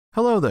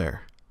Hello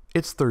there.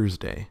 It's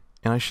Thursday,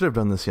 and I should have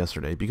done this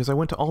yesterday because I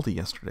went to Aldi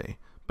yesterday.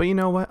 But you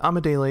know what? I'm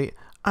a day late.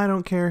 I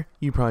don't care.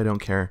 You probably don't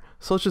care.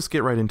 So let's just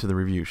get right into the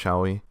review,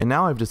 shall we? And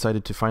now I've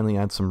decided to finally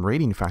add some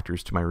rating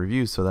factors to my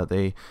reviews so that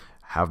they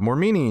have more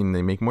meaning,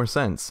 they make more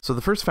sense. So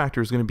the first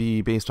factor is going to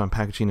be based on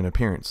packaging and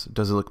appearance.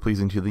 Does it look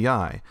pleasing to the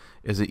eye?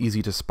 Is it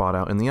easy to spot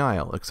out in the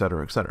aisle,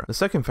 etc., etc. The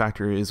second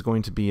factor is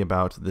going to be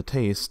about the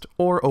taste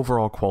or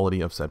overall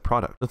quality of said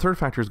product. The third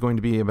factor is going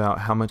to be about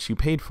how much you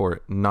paid for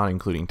it, not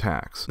including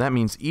tax. That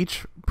means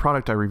each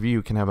product I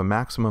review can have a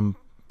maximum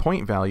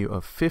point value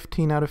of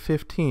 15 out of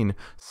 15.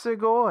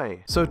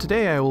 Sugoi! So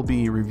today I will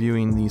be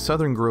reviewing the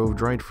Southern Grove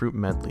Dried Fruit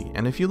Medley,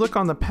 and if you look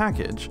on the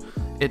package,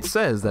 it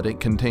says that it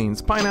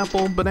contains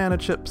pineapple, banana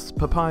chips,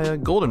 papaya,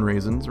 golden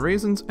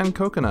raisins, and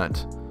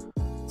coconut.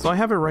 So I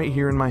have it right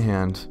here in my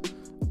hand.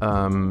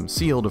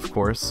 Sealed, of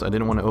course. I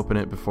didn't want to open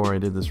it before I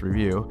did this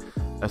review,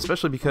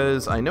 especially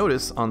because I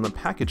notice on the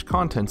package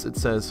contents it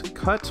says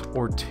cut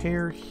or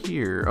tear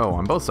here. Oh,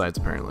 on both sides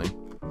apparently.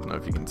 I don't know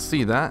if you can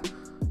see that.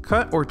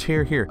 Cut or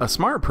tear here. A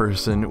smart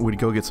person would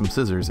go get some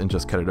scissors and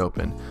just cut it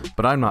open,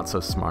 but I'm not so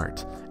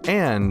smart.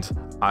 And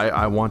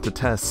I want to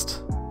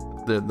test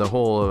the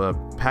whole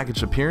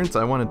package appearance.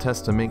 I want to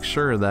test to make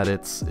sure that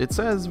it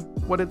says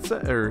what it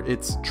says, or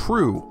it's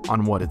true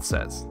on what it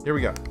says. Here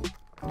we go.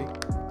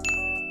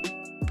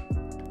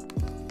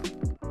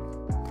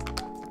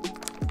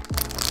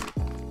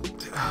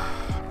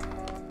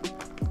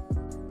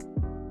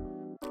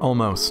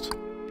 Almost.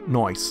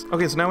 Nice.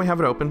 Okay, so now we have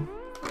it open.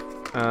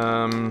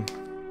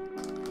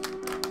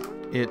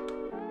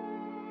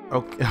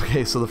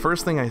 Okay, so the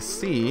first thing I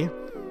see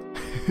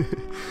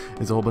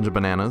is a whole bunch of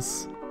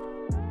bananas.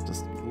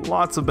 Just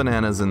lots of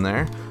bananas in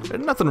there.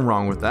 There's nothing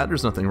wrong with that.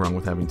 There's nothing wrong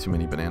with having too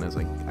many bananas,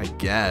 I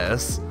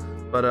guess.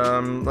 But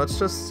let's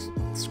just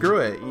screw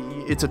it.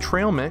 It's a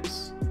trail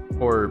mix,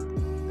 or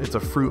it's a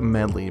fruit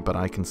medley, but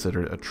I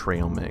consider it a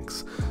trail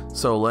mix.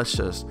 So let's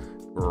just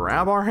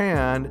grab our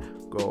hand,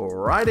 go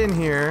right in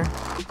here,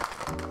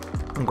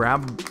 and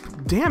grab...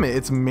 Damn it,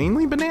 it's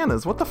mainly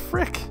bananas. What the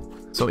frick?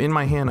 So in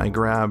my hand, I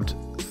grabbed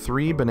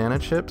 3 banana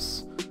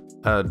chips.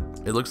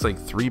 It looks like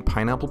 3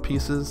 pineapple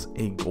pieces,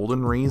 a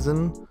golden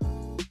raisin.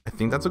 I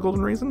think that's a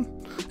golden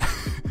raisin.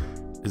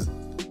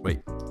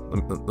 Wait,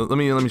 let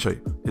me show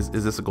you. Is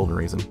this a golden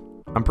raisin?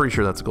 I'm pretty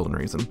sure that's a golden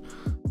raisin.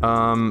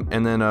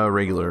 And then a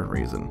regular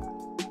raisin.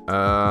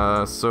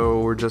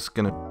 So we're just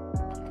gonna...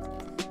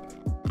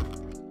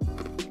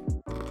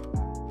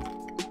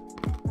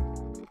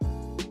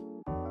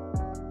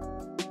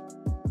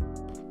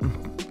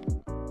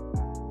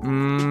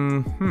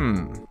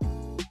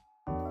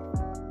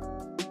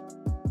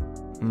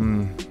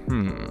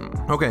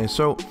 Okay,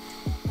 so...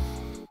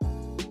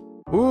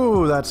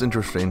 Ooh, that's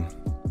interesting.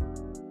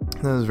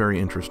 That is very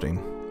interesting.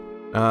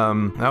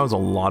 That was a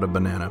lot of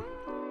banana.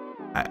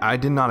 I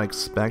did not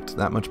expect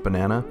that much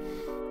banana.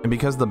 And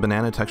because the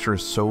banana texture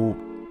is so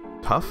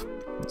tough,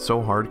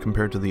 so hard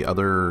compared to the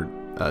other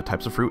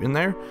types of fruit in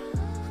there,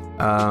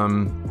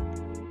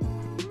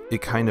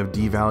 it kind of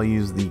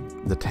devalues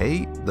the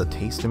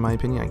taste, in my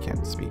opinion. I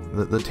can't speak.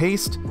 The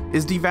taste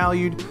is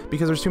devalued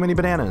because there's too many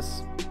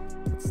bananas.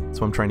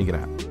 That's what I'm trying to get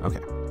at. Okay,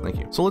 thank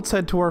you. So let's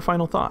head to our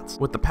final thoughts.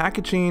 With the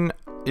packaging,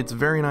 it's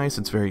very nice.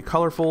 It's very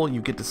colorful.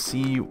 You get to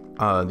see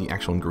the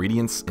actual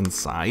ingredients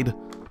inside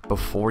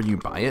before you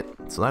buy it,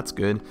 so that's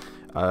good.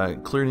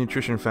 Clear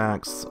nutrition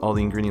facts, all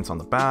the ingredients on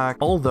the back.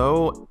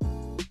 Although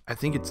I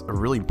think it's a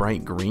really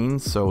bright green,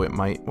 so it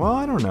might, well,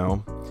 I don't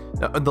know.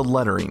 The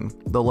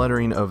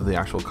lettering of the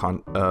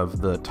actual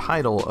of the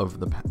title of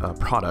the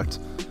product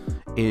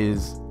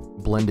is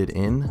blended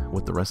in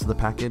with the rest of the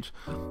package.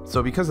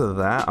 So because of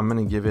that, I'm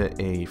gonna give it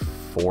a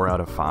 4 out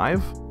of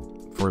 5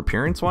 for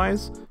appearance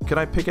wise. Could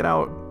I pick it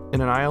out in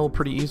an aisle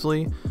pretty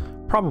easily?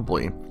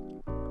 Probably.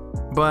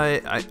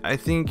 But I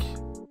think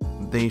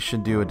they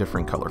should do a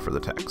different color for the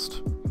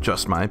text.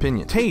 Just my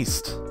opinion.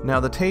 Taste.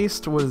 Now the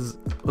taste was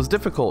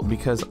difficult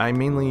because I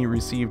mainly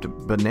received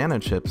banana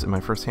chips in my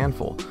first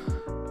handful.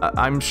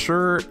 I'm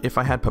sure if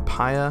I had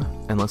papaya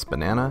and less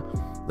banana,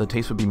 the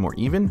taste would be more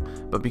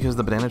even, but because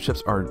the banana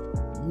chips are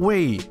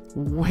way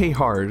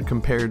hard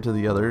compared to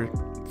the other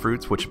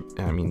fruits, which,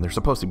 I mean, they're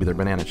supposed to be their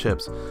banana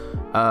chips,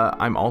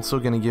 I'm also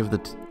gonna give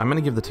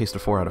the taste a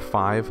 4 out of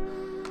 5,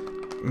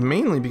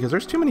 mainly because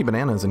there's too many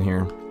bananas in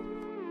here.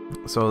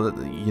 So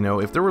that, you know,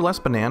 if there were less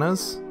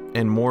bananas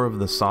and more of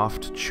the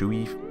soft,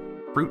 chewy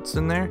fruits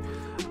in there,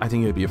 I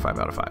think it would be a 5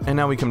 out of 5. And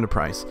now we come to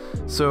price.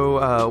 So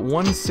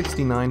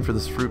 $1.69 for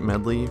this fruit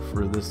medley.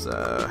 For this,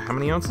 how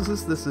many ounces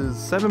is this? This is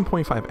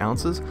 7.5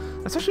 ounces.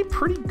 That's actually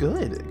pretty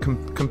good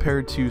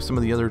compared to some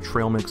of the other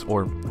trail mix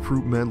or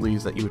fruit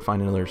medleys that you would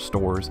find in other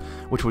stores,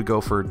 which would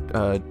go for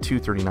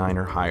 $2.39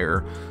 or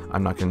higher.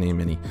 I'm not gonna name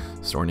any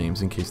store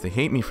names in case they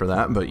hate me for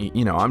that, but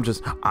you know, I'm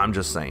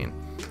just saying.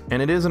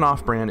 And it is an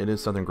off-brand, it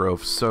is Southern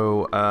Grove,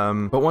 so,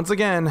 but once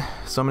again,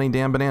 so many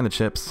damn banana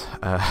chips.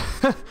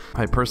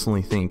 I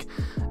personally think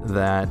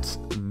that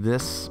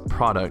this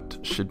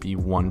product should be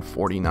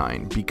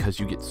 $1.49 because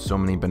you get so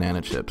many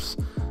banana chips,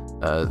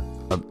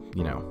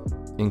 you know,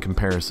 in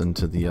comparison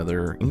to the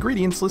other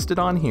ingredients listed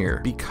on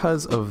here.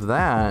 Because of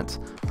that,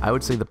 I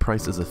would say the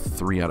price is a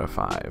 3 out of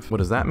 5. What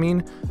does that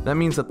mean? That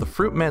means that the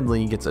fruit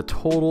medley gets a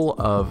total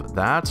of,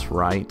 that's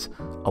right,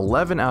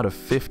 11 out of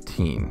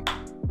 15.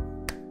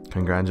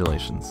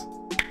 Congratulations.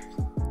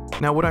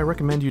 Now, would I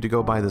recommend you to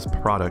go buy this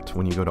product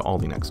when you go to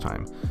Aldi next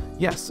time?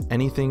 Yes,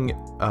 anything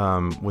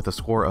with a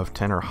score of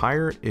 10 or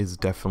higher is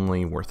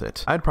definitely worth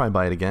it. I'd probably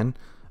buy it again,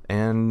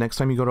 and next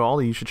time you go to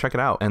Aldi, you should check it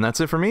out. And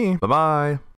that's it for me. Bye-bye.